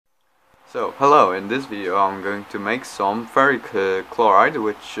So, hello, in this video I'm going to make some ferric chloride,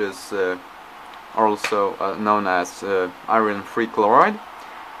 which is also known as iron-free chloride.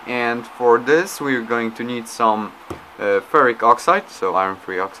 And for this we're going to need some ferric oxide, so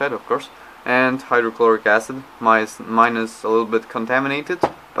iron-free oxide of course, and hydrochloric acid. Mine is a little bit contaminated,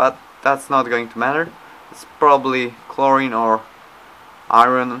 but that's not going to matter. It's probably chlorine or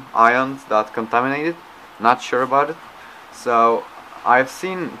iron ions that contaminated, not sure about it. So I've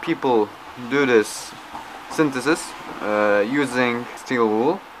seen people do this synthesis using steel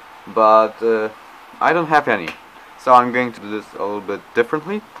wool, but I don't have any, so I'm going to do this a little bit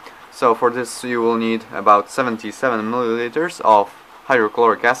differently. So for this you will need about 77 milliliters of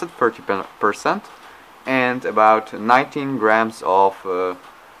hydrochloric acid, 30%, and about 19 grams of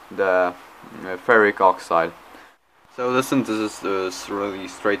the ferric oxide. So the synthesis is really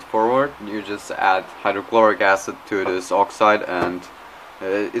straightforward. You just add hydrochloric acid to this oxide and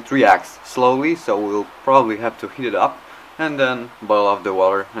it reacts slowly, so we'll probably have to heat it up and then boil off the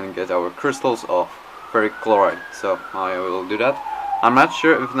water and get our crystals of ferric chloride. So I will do that. I'm not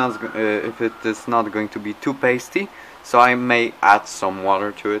sure if it is not going to be too pasty, so I may add some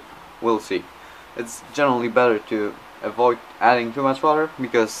water to it. We'll see. It's generally better to avoid adding too much water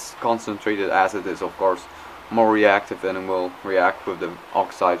because concentrated acid is of course more reactive and will react with the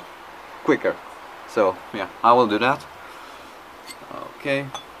oxide quicker. So yeah, I will do that. Okay.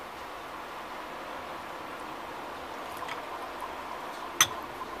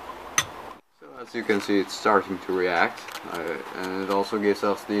 So as you can see, it's starting to react, and it also gives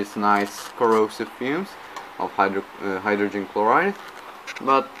us these nice corrosive fumes of hydrogen chloride.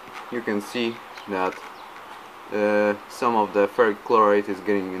 But you can see that some of the ferric chloride is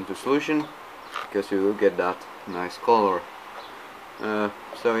getting into solution, because you will get that nice color.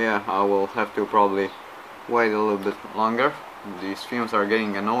 So yeah, I will have to probably wait a little bit longer. These fumes are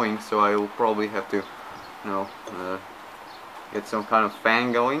getting annoying, so I will probably have to, get some kind of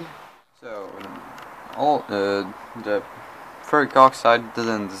fan going. So the ferric oxide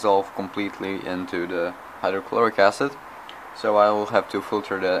doesn't dissolve completely into the hydrochloric acid, so I will have to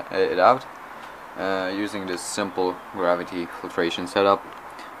filter it out using this simple gravity filtration setup.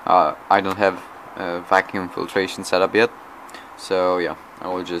 I don't have a vacuum filtration setup yet, so yeah, I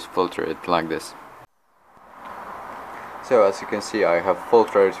will just filter it like this. So as you can see, I have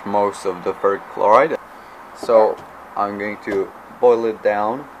filtered most of the ferric chloride, so I'm going to boil it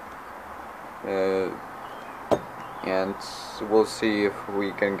down and we'll see if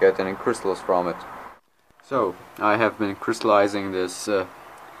we can get any crystals from it. So I have been crystallizing this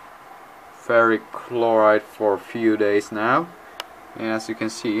ferric chloride for a few days now, and as you can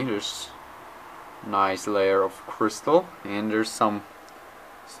see, there's a nice layer of crystal, and there's still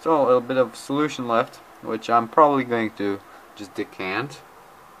a little bit of solution left, which I'm probably going to just decant.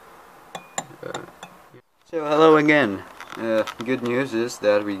 So hello again. Good news is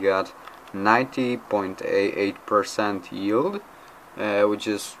that we got 90.88% yield, which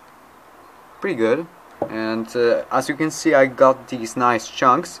is pretty good. And as you can see, I got these nice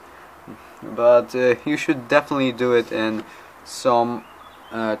chunks, but you should definitely do it in some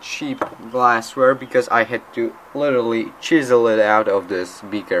cheap glassware, because I had to literally chisel it out of this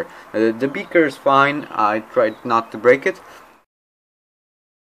beaker. The beaker is fine, I tried not to break it.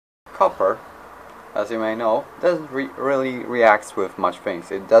 Copper, as you may know, doesn't really react with much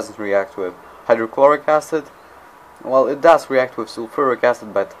things. It doesn't react with hydrochloric acid. Well, it does react with sulfuric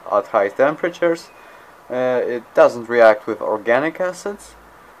acid, but at high temperatures. It doesn't react with organic acids,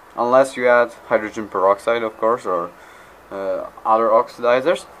 unless you add hydrogen peroxide, of course, or other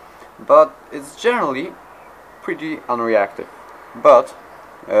oxidizers, but it's generally pretty unreactive. But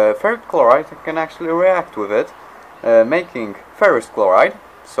ferric chloride can actually react with it, making ferrous chloride.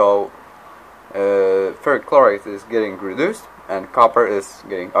 So ferric chloride is getting reduced and copper is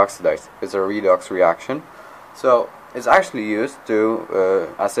getting oxidized. It's a redox reaction. So it's actually used to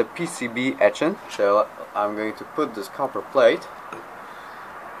as a PCB etchant. So I'm going to put this copper plate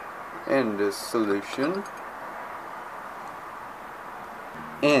in this solution,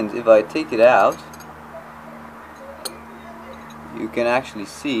 and if I take it out, you can actually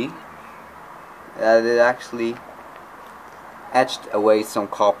see that it actually etched away some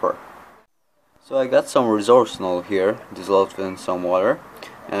copper. So I got some resorcinol here dissolved in some water,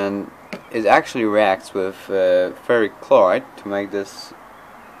 and it actually reacts with ferric chloride to make this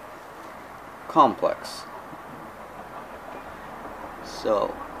complex.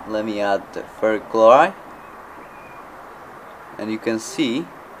 So let me add the ferric chloride, and you can see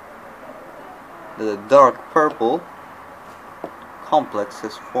that a dark purple complex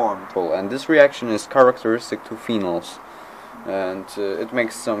is formed, and this reaction is characteristic to phenols. and it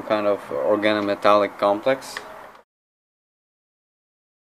makes some kind of organometallic complex.